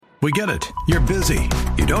We get it. You're busy.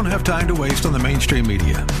 You don't have time to waste on the mainstream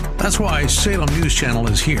media. That's why Salem News Channel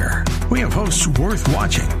is here. We have hosts worth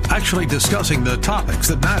watching, actually discussing the topics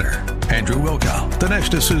that matter. Andrew Wilkow,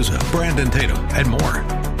 Dinesh D'Souza, Brandon Tatum, and more.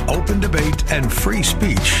 Open debate and free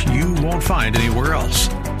speech you won't find anywhere else.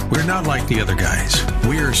 We're not like the other guys.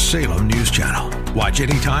 We're Salem News Channel. Watch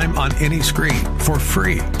anytime on any screen for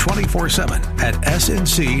free 24/7 at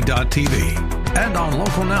snc.tv and on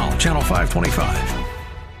Local Now, Channel 525.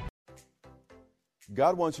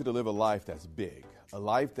 God wants you to live a life that's big, a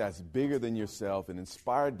life that's bigger than yourself and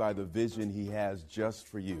inspired by the vision He has just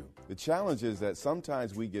for you. The challenge is that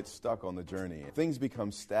sometimes we get stuck on the journey. Things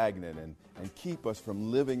become stagnant and keep us from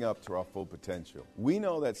living up to our full potential. We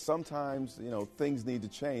know that sometimes, things need to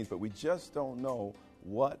change, but we just don't know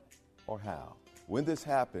what or how. When this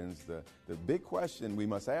happens, the big question we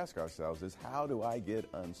must ask ourselves is, how do I get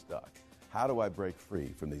unstuck? How do I break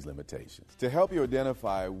free from these limitations? To help you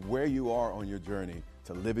identify where you are on your journey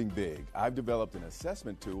to living big, I've developed an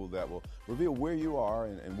assessment tool that will reveal where you are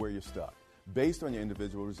and where you're stuck. Based on your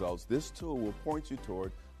individual results, this tool will point you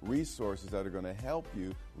toward resources that are going to help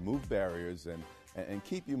you remove barriers and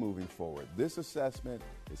keep you moving forward. This assessment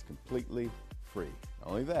is completely free.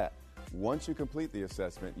 Not only that, once you complete the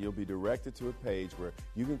assessment, you'll be directed to a page where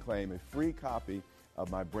you can claim a free copy of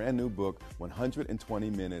my brand new book, 120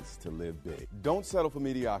 Minutes to Live Big. Don't settle for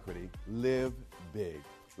mediocrity. Live big.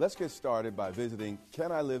 Let's get started by visiting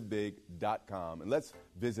canilivebig.com, and let's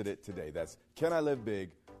visit it today. That's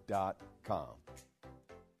canilivebig.com.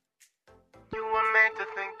 You were meant to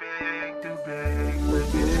think big, do big,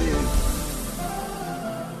 live big.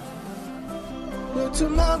 Your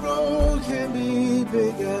tomorrow can be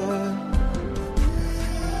bigger.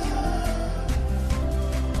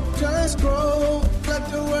 Just grow,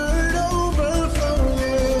 let the word overflow,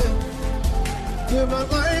 yeah. Live a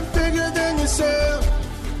life bigger than yourself.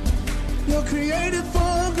 You're created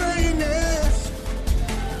for greatness.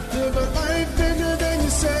 Live a life bigger than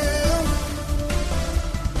yourself.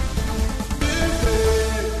 Live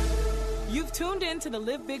big. You've tuned in to the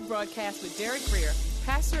Live Big broadcast with Derek Greer,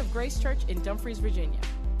 pastor of Grace Church in Dumfries, Virginia.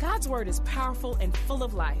 God's word is powerful and full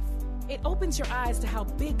of life. It opens your eyes to how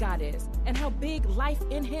big God is and how big life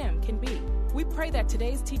in Him can be. We pray that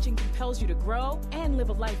today's teaching compels you to grow and live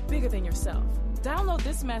a life bigger than yourself. Download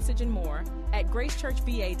this message and more at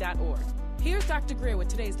gracechurchva.org. Here's Dr. Greer with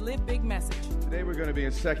today's Live Big message. Today we're going to be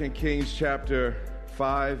in 2 Kings chapter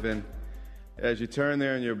 5, and as you turn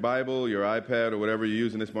there in your Bible, your iPad, or whatever you're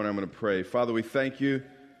using this morning, I'm going to pray. Father, we thank you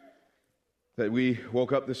that we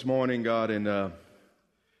woke up this morning, God, and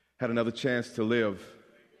had another chance to live.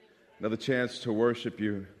 Another chance to worship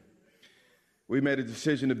you. We made a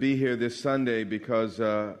decision to be here this Sunday because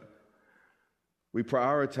we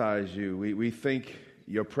prioritize you. We think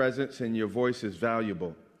your presence and your voice is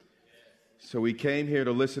valuable. So we came here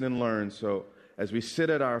to listen and learn. So as we sit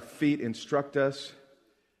at our feet, instruct us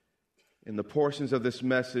in the portions of this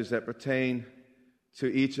message that pertain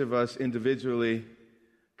to each of us individually.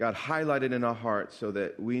 God, highlight it in our hearts so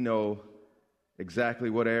that we know exactly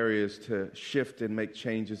what areas to shift and make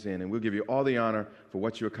changes in. And we'll give you all the honor for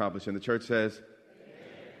what you accomplish. And the church says,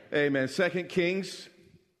 Amen. 2 Kings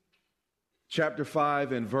chapter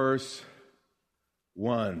 5 and verse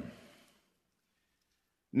 1.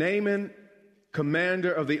 Naaman,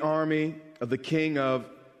 commander of the army of the king of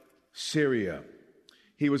Syria.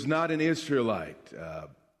 He was not an Israelite.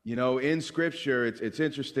 In Scripture, it's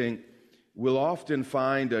interesting. We'll often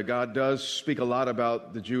find God does speak a lot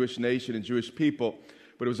about the Jewish nation and Jewish people,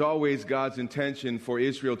 but it was always God's intention for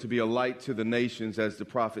Israel to be a light to the nations, as the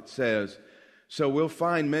prophet says. So we'll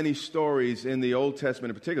find many stories in the Old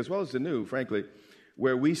Testament in particular, as well as the New, frankly,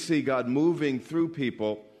 where we see God moving through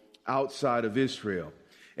people outside of Israel.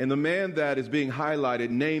 And the man that is being highlighted,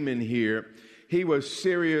 Naaman here, he was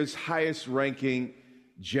Syria's highest-ranking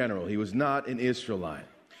general. He was not an Israelite.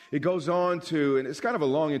 It goes on to, and it's kind of a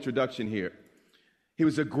long introduction here. He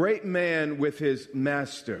was a great man with his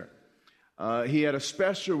master. He had a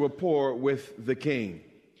special rapport with the king.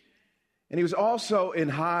 And he was also in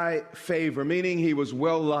high favor, meaning he was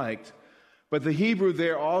well-liked. But the Hebrew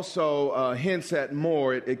there also hints at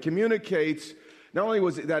more. It communicates, not only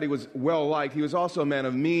was it that he was well-liked, he was also a man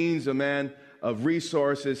of means, a man of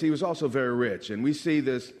resources. He was also very rich. And we see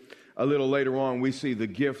this a little later on. We see the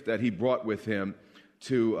gift that he brought with him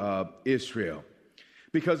to Israel.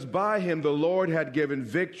 Because by him, the Lord had given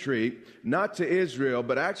victory, not to Israel,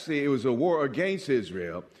 but actually it was a war against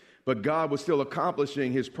Israel. But God was still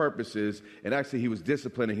accomplishing his purposes, and actually he was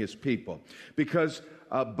disciplining his people. Because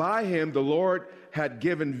by him, the Lord had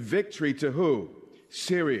given victory to who?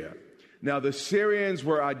 Syria. Now, the Syrians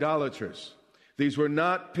were idolaters. These were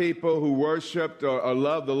not people who worshiped or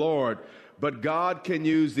loved the Lord, but God can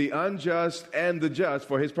use the unjust and the just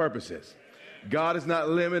for his purposes. God is not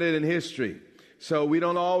limited in history. So we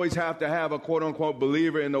don't always have to have a quote-unquote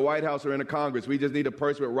believer in the White House or in the Congress. We just need a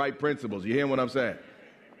person with right principles. You hear what I'm saying?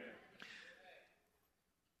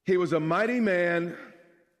 He was a mighty man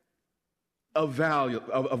of valor.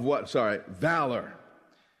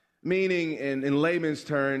 Meaning, in layman's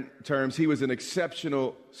terms, he was an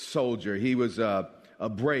exceptional soldier. He was a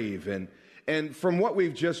brave. And from what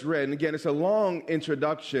we've just read, and again, it's a long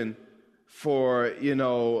introduction for,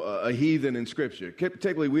 a heathen in Scripture.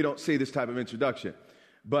 Particularly, we don't see this type of introduction.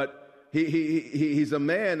 But he's a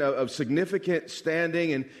man of significant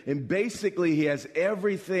standing, and basically he has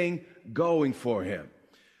everything going for him.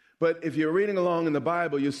 But if you're reading along in the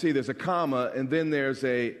Bible, you'll see there's a comma, and then there's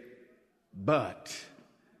a but.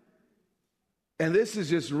 And this is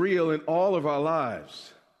just real in all of our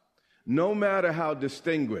lives. No matter how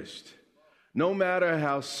distinguished, no matter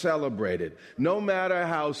how celebrated, no matter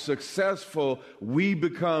how successful we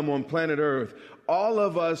become on planet Earth, all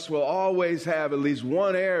of us will always have at least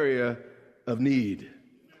one area of need.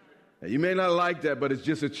 Now, you may not like that, but it's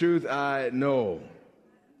just a truth I know.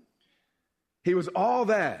 He was all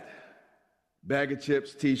that. Bag of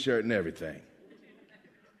chips, T-shirt, and everything.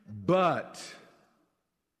 But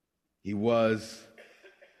he was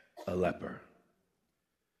a leper.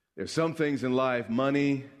 There's some things in life,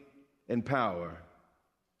 money and power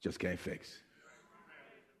just can't fix.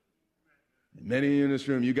 Many of you in this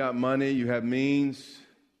room, you got money, you have means,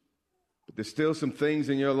 but there's still some things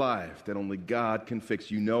in your life that only God can fix.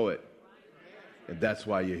 You know it. And that's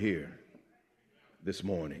why you're here this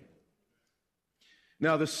morning.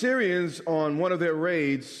 Now, the Syrians, on one of their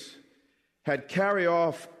raids, had carried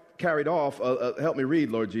off, help me read,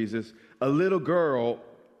 Lord Jesus, a little girl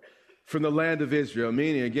from the land of Israel,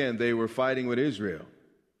 meaning, again, they were fighting with Israel.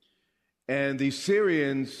 And the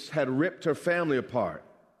Syrians had ripped her family apart.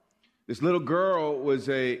 This little girl was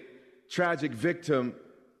a tragic victim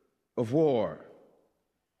of war.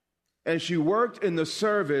 And she worked in the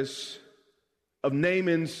service of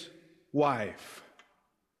Naaman's wife.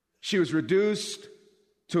 She was reduced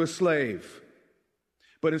to a slave.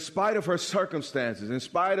 But in spite of her circumstances, in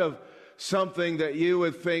spite of something that you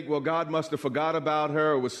would think, well, God must have forgot about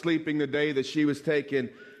her or was sleeping the day that she was taken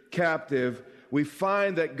captive, we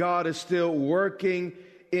find that God is still working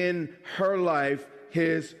in her life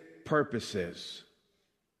his purposes.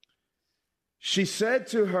 She said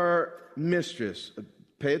to her mistress,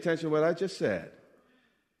 pay attention to what I just said.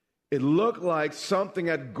 It looked like something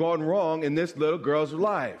had gone wrong in this little girl's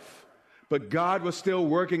life. But God was still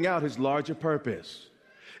working out his larger purpose.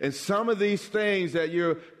 And some of these things that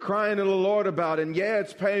you're crying to the Lord about, and yeah,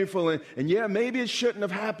 it's painful, and yeah, maybe it shouldn't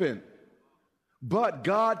have happened. But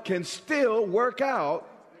God can still work out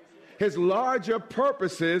his larger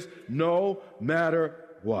purposes no matter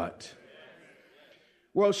what.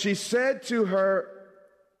 Well, she said to her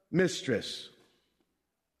mistress,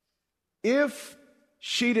 if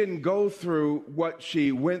she didn't go through what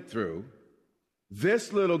she went through,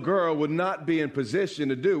 this little girl would not be in position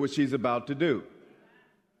to do what she's about to do.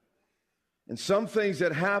 And some things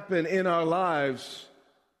that happen in our lives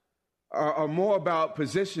are more about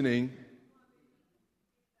positioning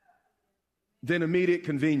than immediate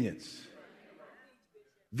convenience.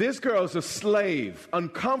 This girl's a slave,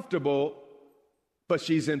 uncomfortable, but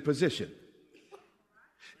she's in position.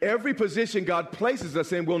 Every position God places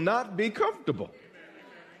us in will not be comfortable.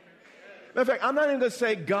 Matter of fact, I'm not even going to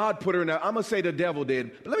say God put her in there. I'm going to say the devil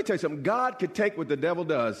did. But let me tell you something. God could take what the devil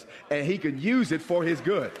does, and he could use it for his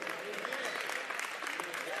good.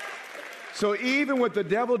 So even what the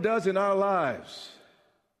devil does in our lives,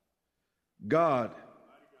 God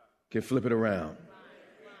can flip it around.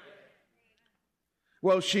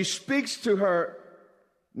 Well, she speaks to her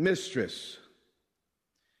mistress,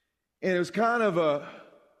 and it was kind of a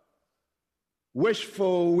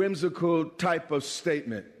wishful, whimsical type of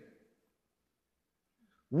statement.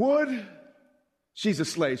 She's a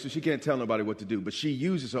slave, so she can't tell nobody what to do, but she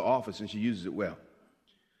uses her office and she uses it well.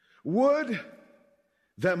 Would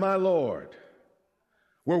that my Lord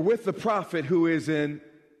were with the prophet who is in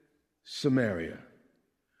Samaria.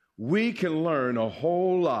 We can learn a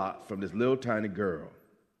whole lot from this little tiny girl.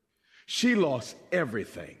 She lost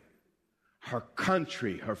everything. Her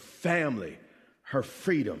country, her family, her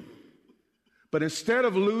freedom. But instead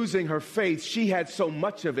of losing her faith, she had so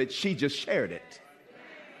much of it, she just shared it.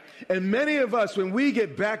 And many of us, when we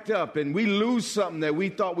get backed up and we lose something that we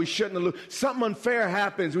thought we shouldn't have lost, something unfair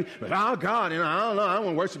happens. Oh, God, I don't know. I don't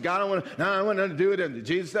want to worship God. I don't want nothing to do with it.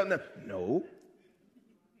 Jesus doesn't. No.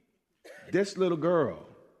 This little girl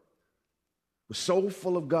was so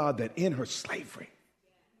full of God that in her slavery,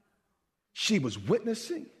 she was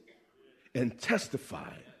witnessing and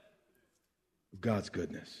testifying of God's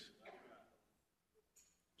goodness.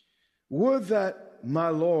 Would that my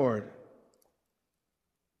Lord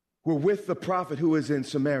were with the prophet who is in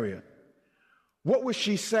Samaria. What was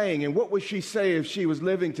she saying, and what would she say if she was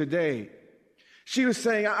living today? She was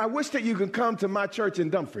saying, I wish that you could come to my church in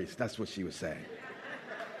Dumfries. That's what she was saying.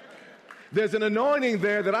 There's an anointing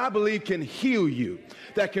there that I believe can heal you,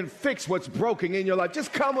 that can fix what's broken in your life.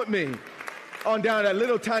 Just come with me on down to that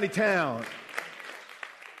little tiny town.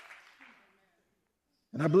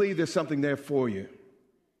 And I believe there's something there for you.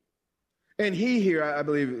 And he here, I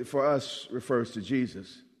believe, for us, refers to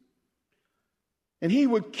Jesus. And he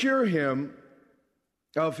would cure him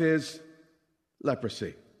of his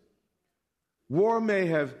leprosy. War may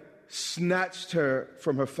have snatched her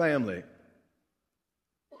from her family,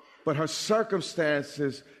 but her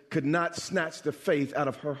circumstances could not snatch the faith out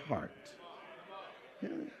of her heart. Yeah.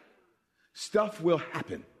 Stuff will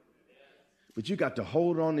happen, but you got to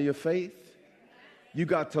hold on to your faith. You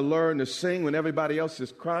got to learn to sing when everybody else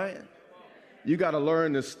is crying. You got to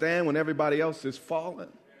learn to stand when everybody else is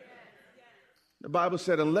falling. The Bible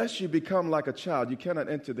said, unless you become like a child, you cannot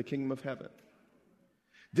enter the kingdom of heaven.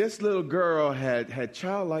 This little girl had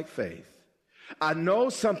childlike faith. I know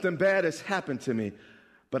something bad has happened to me,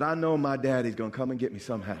 but I know my daddy's going to come and get me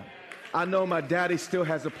somehow. I know my daddy still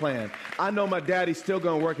has a plan. I know my daddy's still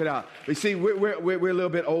going to work it out. But see, we're a little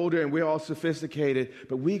bit older and we're all sophisticated,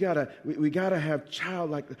 but we gotta have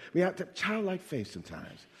childlike faith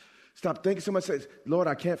sometimes. Stop thinking so much. Say, Lord,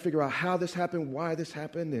 I can't figure out how this happened, why this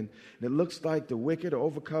happened, and it looks like the wicked are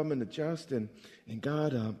overcoming the just, and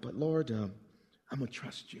God, but Lord, I'm going to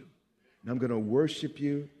trust you, and I'm going to worship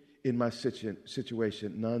you in my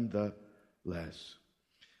situation nonetheless.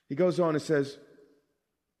 He goes on and says,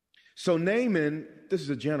 so Naaman, this is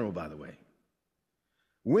a general, by the way,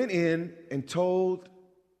 went in and told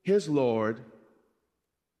his Lord,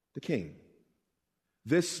 the king,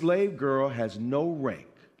 this slave girl has no rank,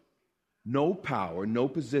 no power, no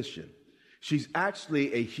position. She's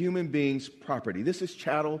actually a human being's property. This is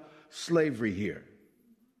chattel slavery here.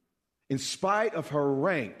 In spite of her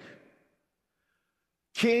rank,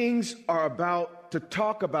 kings are about to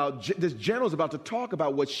talk about, this general's about to talk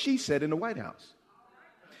about what she said in the White House.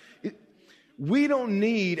 We don't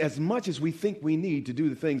need as much as we think we need to do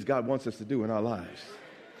the things God wants us to do in our lives.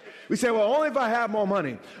 We say, well, only if I have more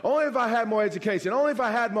money, only if I had more education, only if I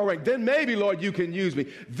had more rank, then maybe, Lord, you can use me.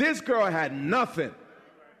 This girl had nothing.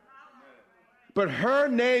 But her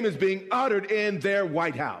name is being uttered in their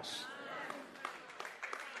White House.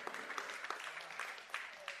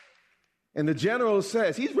 And the general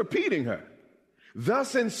says, he's repeating her.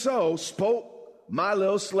 Thus and so spoke my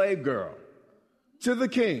little slave girl to the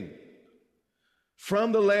king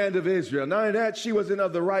from the land of Israel. Not only that, she wasn't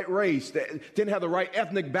of the right race, didn't have the right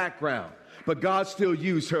ethnic background, but God still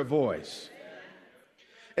used her voice.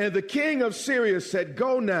 And the king of Syria said,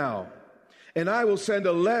 go now, and I will send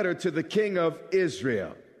a letter to the king of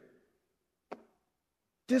Israel.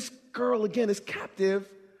 This girl, again, is captive,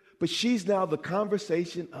 but she's now the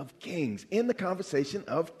conversation of kings, in the conversation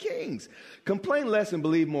of kings. Complain less and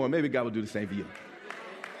believe more. Maybe God will do the same for you.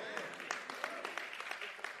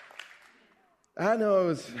 I know it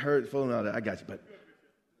was hurtful and all that. I got you. But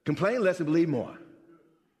complain less and believe more.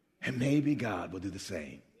 And maybe God will do the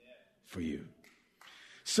same for you.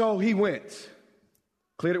 So he went,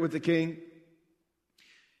 cleared it with the king,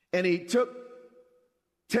 and he took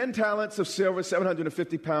 10 talents of silver,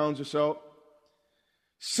 750 pounds or so,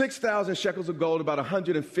 6,000 shekels of gold, about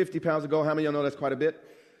 150 pounds of gold. How many of y'all know that's quite a bit?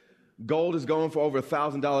 Gold is going for over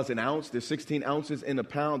 $1,000 an ounce. There's 16 ounces in a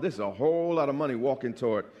pound. This is a whole lot of money walking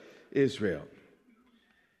toward Israel.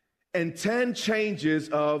 And 10 changes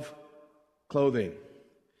of clothing.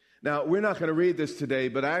 Now, we're not going to read this today,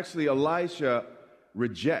 but actually Elisha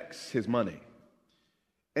rejects his money.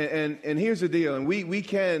 And here's the deal, and we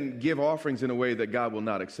can give offerings in a way that God will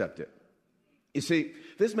not accept it. You see,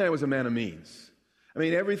 this man was a man of means. I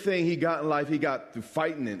mean, everything he got in life, he got through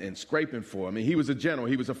fighting and scraping for. I mean, he was a general,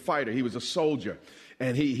 he was a fighter, he was a soldier.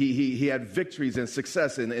 And he had victories and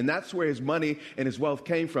success, and that's where his money and his wealth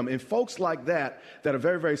came from. And folks like that are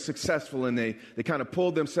very, very successful, and they kind of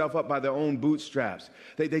pull themselves up by their own bootstraps.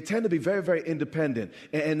 They tend to be very, very independent,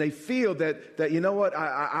 and they feel that you know what,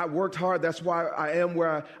 I worked hard, that's why I am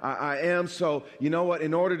where I am, so you know what,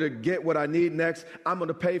 in order to get what I need next, I'm going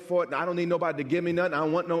to pay for it, and I don't need nobody to give me nothing, I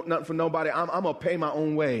don't want nothing from nobody, I'm going to pay my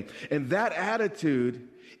own way. And that attitude,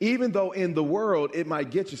 even though in the world it might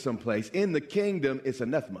get you someplace, in the kingdom it's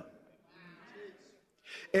anathema.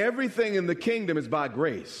 Everything in the kingdom is by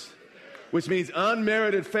grace. which means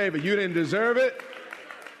unmerited favor. You didn't deserve it.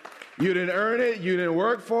 You didn't earn it. You didn't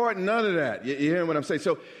work for it. None of that. You hear what I'm saying?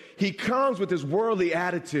 So he comes with this worldly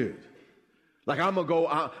attitude. Like, I'm going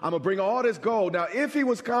to bring all this gold. Now, if he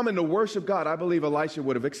was coming to worship God, I believe Elisha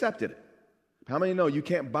would have accepted it. How many know you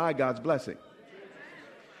can't buy God's blessing?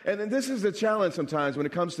 And then this is the challenge sometimes when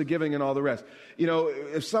it comes to giving and all the rest. You know,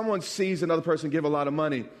 if someone sees another person give a lot of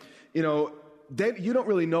money, you know, you don't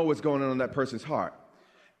really know what's going on in that person's heart.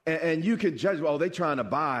 And you can judge, well, they're trying to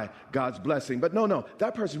buy God's blessing. But no,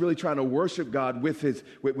 that person's really trying to worship God with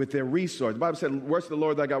their resource. The Bible said, worship the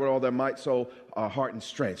Lord thy God with all their might, soul, heart, and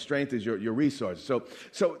strength. Strength is your resource.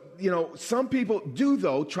 So, you know, some people do,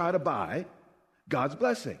 though, try to buy God's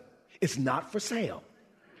blessing. It's not for sale.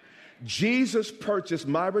 Jesus purchased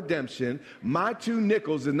my redemption. My 2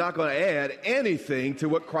 nickels is not going to add anything to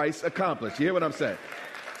what Christ accomplished. You hear what I'm saying?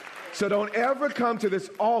 So don't ever come to this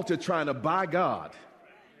altar trying to buy God.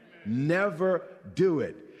 Never do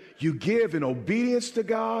it. You give in obedience to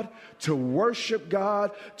God, to worship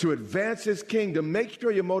God, to advance his kingdom. Make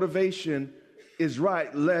sure your motivation is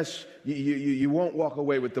right, lest you won't walk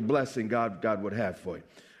away with the blessing God would have for you.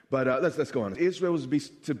 But let's go on. Israel was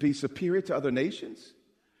to be superior to other nations.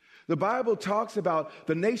 The Bible talks about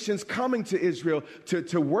the nations coming to Israel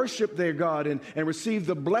to worship their God and receive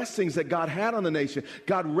the blessings that God had on the nation.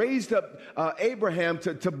 God raised up Abraham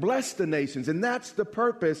to bless the nations, and that's the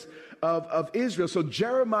purpose of Israel. So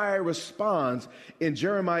Jeremiah responds in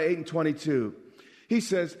Jeremiah 8:22. He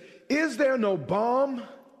says, is there no balm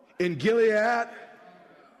in Gilead?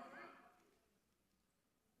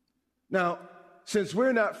 Now, since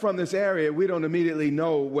we're not from this area, we don't immediately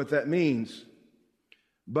know what that means.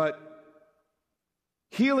 But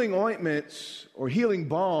healing ointments or healing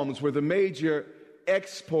balms were the major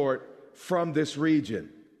export from this region.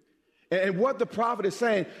 And what the prophet is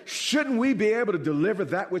saying, shouldn't we be able to deliver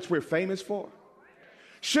that which we're famous for?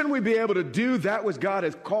 Shouldn't we be able to do that which God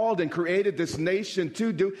has called and created this nation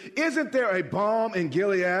to do? Isn't there a balm in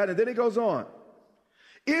Gilead? And then he goes on.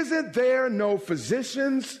 Isn't there no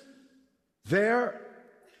physicians there?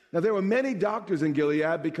 Now, there were many doctors in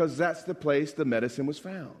Gilead because that's the place the medicine was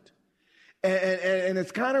found. And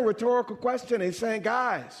it's kind of a rhetorical question. He's saying,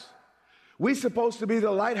 guys, we're supposed to be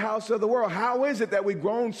the lighthouse of the world. How is it that we've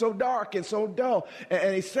grown so dark and so dull?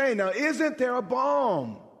 And he's saying, now, isn't there a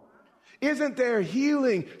balm? Isn't there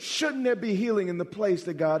healing? Shouldn't there be healing in the place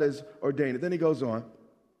that God has ordained it? Then he goes on.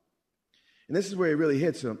 And this is where he really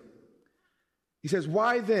hits him. He says,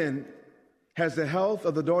 why then has the health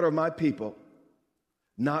of the daughter of my people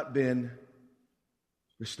not been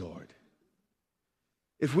restored?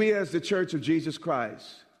 If we as the Church of Jesus Christ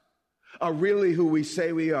are really who we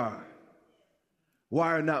say we are,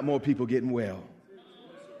 why are not more people getting well?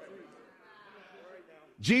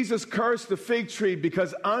 Jesus cursed the fig tree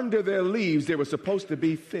because under their leaves there were supposed to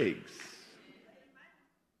be figs.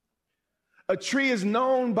 A tree is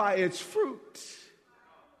known by its fruit.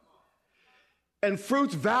 And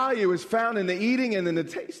fruit's value is found in the eating and in the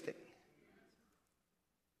tasting.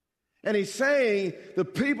 And he's saying the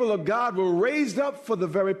people of God were raised up for the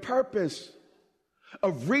very purpose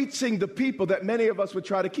of reaching the people that many of us would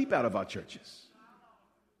try to keep out of our churches.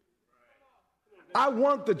 I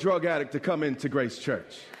want the drug addict to come into Grace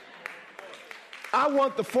Church. I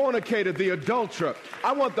want the fornicator, the adulterer.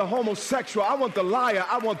 I want the homosexual. I want the liar.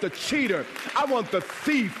 I want the cheater. I want the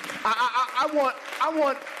thief. I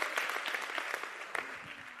want.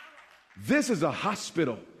 This is a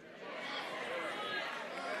hospital.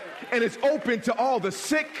 And it's open to all the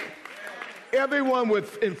sick, everyone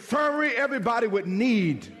with infirmity, everybody with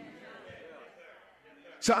need.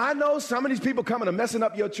 So I know some of these people coming and messing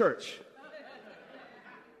up your church.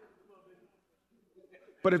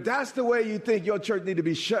 But if that's the way you think, your church need to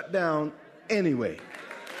be shut down anyway.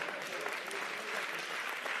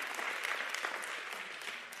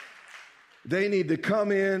 They need to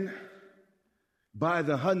come in by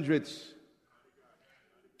the hundreds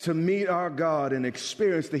to meet our God and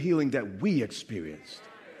experience the healing that we experienced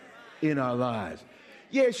in our lives.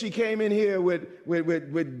 Yeah, she came in here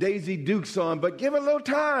with Daisy Dukes on, but give her a little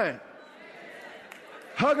time.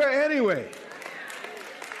 Hug her anyway.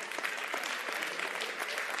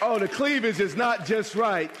 Oh, the cleavage is not just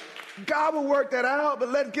right. God will work that out, but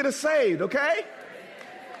let's get her saved, okay?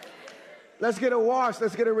 Let's get her washed.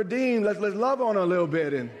 Let's get her redeemed. Let's love on her a little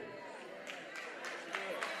bit. And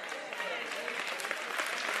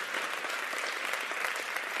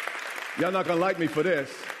y'all not going to like me for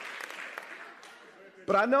this.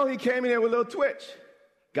 But I know he came in here with a little twitch.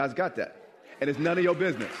 God's got that. And it's none of your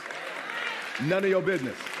business. None of your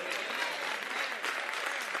business.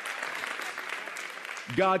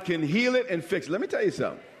 God can heal it and fix it. Let me tell you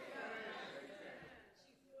something.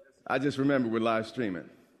 I just remember we're live streaming.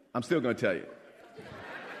 I'm still going to tell you.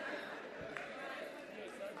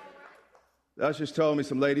 The ushers told me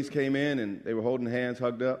some ladies came in and they were holding hands,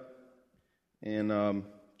 hugged up, and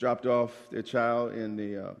dropped off their child in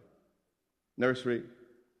the nursery,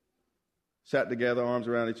 sat together, arms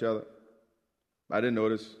around each other. I didn't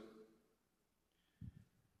notice.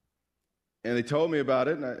 And they told me about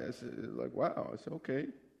it, and I said, like, wow. I said, okay,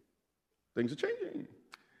 things are changing.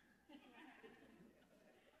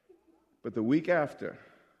 But the week after,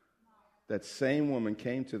 that same woman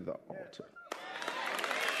came to the altar.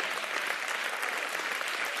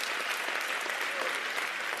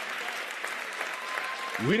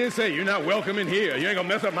 We didn't say, you're not welcome in here. You ain't going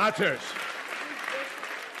to mess up my church.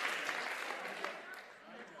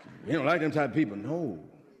 You don't like them type of people. No.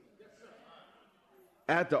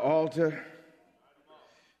 At the altar,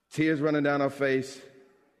 tears running down her face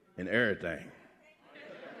and everything.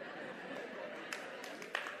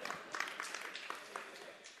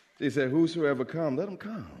 She said, whosoever come, let them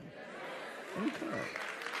come. Let them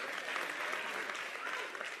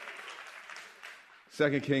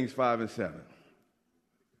come. 2 Kings 5 and 7.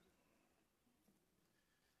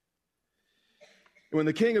 When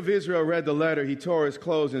the king of Israel read the letter, he tore his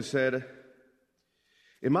clothes and said,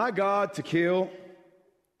 am I God to kill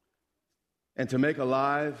and to make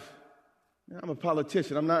alive? I'm a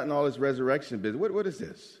politician. I'm not in all this resurrection business. What is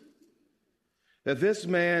this? That this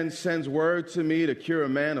man sends word to me to cure a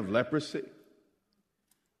man of leprosy?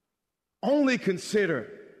 Only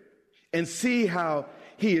consider and see how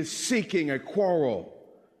he is seeking a quarrel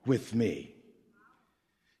with me.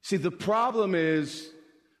 See, the problem is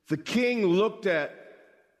the king looked at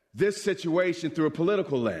this situation through a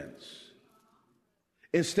political lens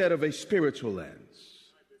instead of a spiritual lens.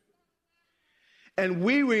 And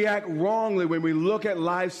we react wrongly when we look at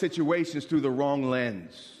life situations through the wrong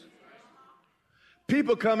lens.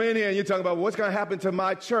 People come in here and you're talking about what's going to happen to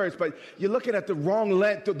my church, but you're looking at the wrong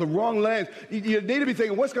lens. You need to be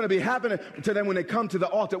thinking what's going to be happening to them when they come to the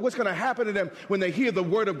altar. What's going to happen to them when they hear the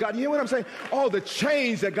word of God? You hear what I'm saying? Oh, the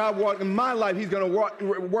change that God worked in my life, he's going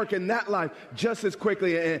to work in that life just as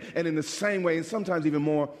quickly and in the same way, and sometimes even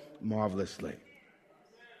more marvelously.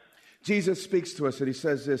 Jesus speaks to us and he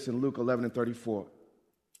says this in Luke 11 and 34.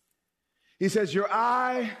 He says, your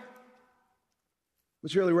eye,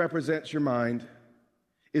 which really represents your mind,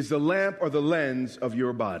 is the lamp or the lens of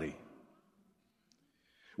your body.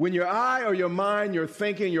 When your eye or your mind, your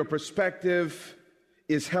thinking, your perspective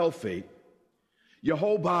is healthy, your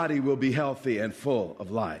whole body will be healthy and full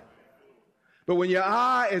of light. But when your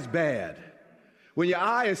eye is bad, when your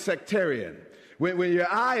eye is sectarian, when your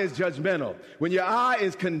eye is judgmental, when your eye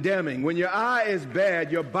is condemning, when your eye is bad,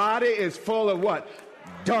 your body is full of what?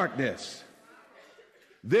 Darkness.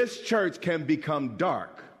 This church can become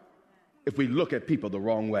dark if we look at people the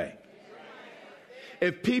wrong way.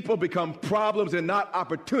 If people become problems and not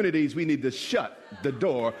opportunities, we need to shut the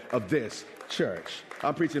door of this church.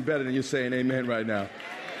 I'm preaching better than you're saying amen right now.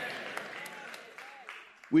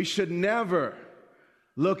 We should never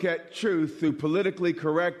look at truth through politically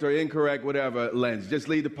correct or incorrect, whatever lens. Just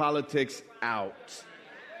leave the politics out.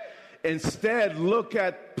 Instead, look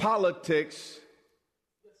at politics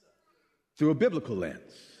through a biblical lens.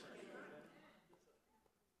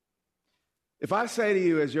 If I say to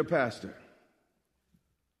you as your pastor,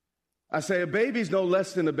 I say a baby's no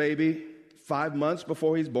less than a baby 5 months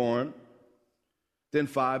before he's born, than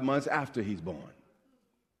 5 months after he's born.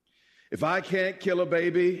 If I can't kill a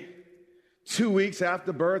baby 2 weeks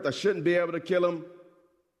after birth, I shouldn't be able to kill him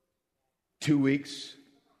 2 weeks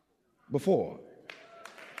before.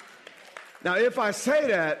 Now, if I say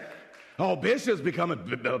that, oh, bishops become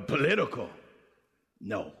political.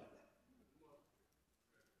 No.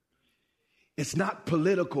 It's not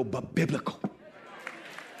political, but biblical.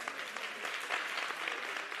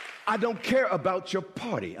 I don't care about your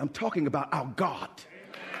party. I'm talking about our God. Do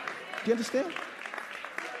you understand?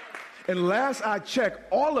 And last I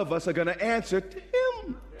checked, all of us are going to answer to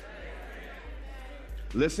him.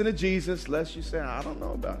 Listen to Jesus, lest you say, I don't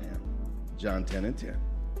know about him. John 10 and 10.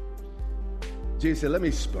 Jesus said, let me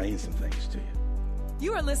explain some things to you.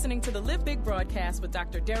 You are listening to the Live Big broadcast with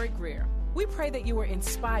Dr. Derek Grier. We pray that you are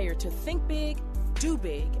inspired to think big, do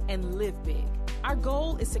big, and live big. Our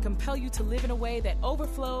goal is to compel you to live in a way that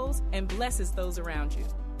overflows and blesses those around you.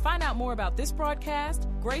 Find out more about this broadcast,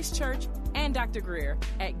 Grace Church, and Dr. Grier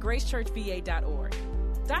at gracechurchva.org.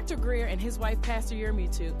 Dr. Grier and his wife, Pastor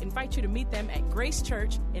Yermutu, invite you to meet them at Grace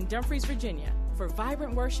Church in Dumfries, Virginia, for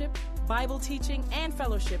vibrant worship, Bible teaching, and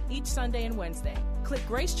fellowship each Sunday and Wednesday. Click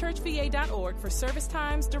gracechurchva.org for service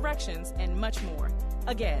times, directions, and much more.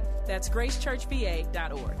 Again, that's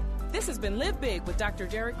gracechurchva.org. This has been Live Big with Dr.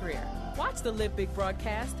 Derek Grier. Watch the Live Big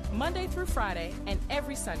broadcast Monday through Friday and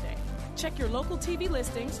every Sunday. Check your local TV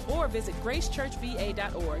listings or visit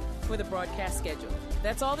gracechurchva.org for the broadcast schedule.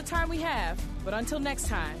 That's all the time we have, but until next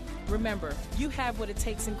time, remember, you have what it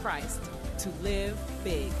takes in Christ to live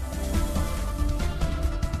big.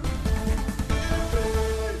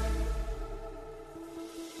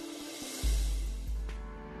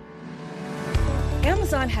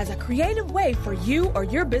 Amazon has a creative way for you or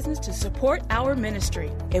your business to support our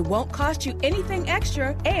ministry. It won't cost you anything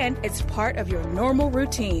extra, and it's part of your normal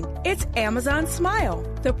routine. It's Amazon Smile.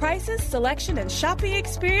 The prices, selection, and shopping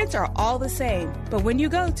experience are all the same. But when you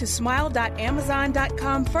go to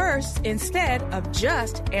smile.amazon.com first, instead of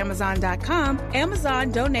just Amazon.com,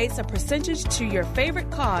 Amazon donates a percentage to your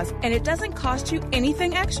favorite cause, and it doesn't cost you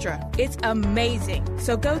anything extra. It's amazing.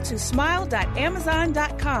 So go to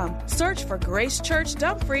smile.amazon.com, search for Grace Church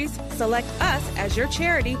Dumfries, select us as your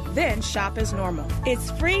charity, then shop as normal. It's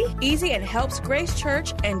free, easy, and helps Grace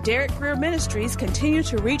Church and Derek Grier Ministries continue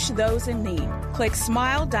to reach those in need. Click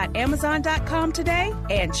smile.amazon.com today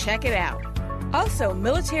and check it out. Also,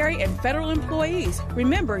 military and federal employees,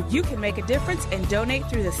 remember you can make a difference and donate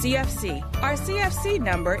through the CFC. Our CFC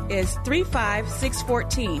number is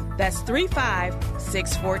 35614. That's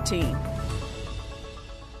 35614.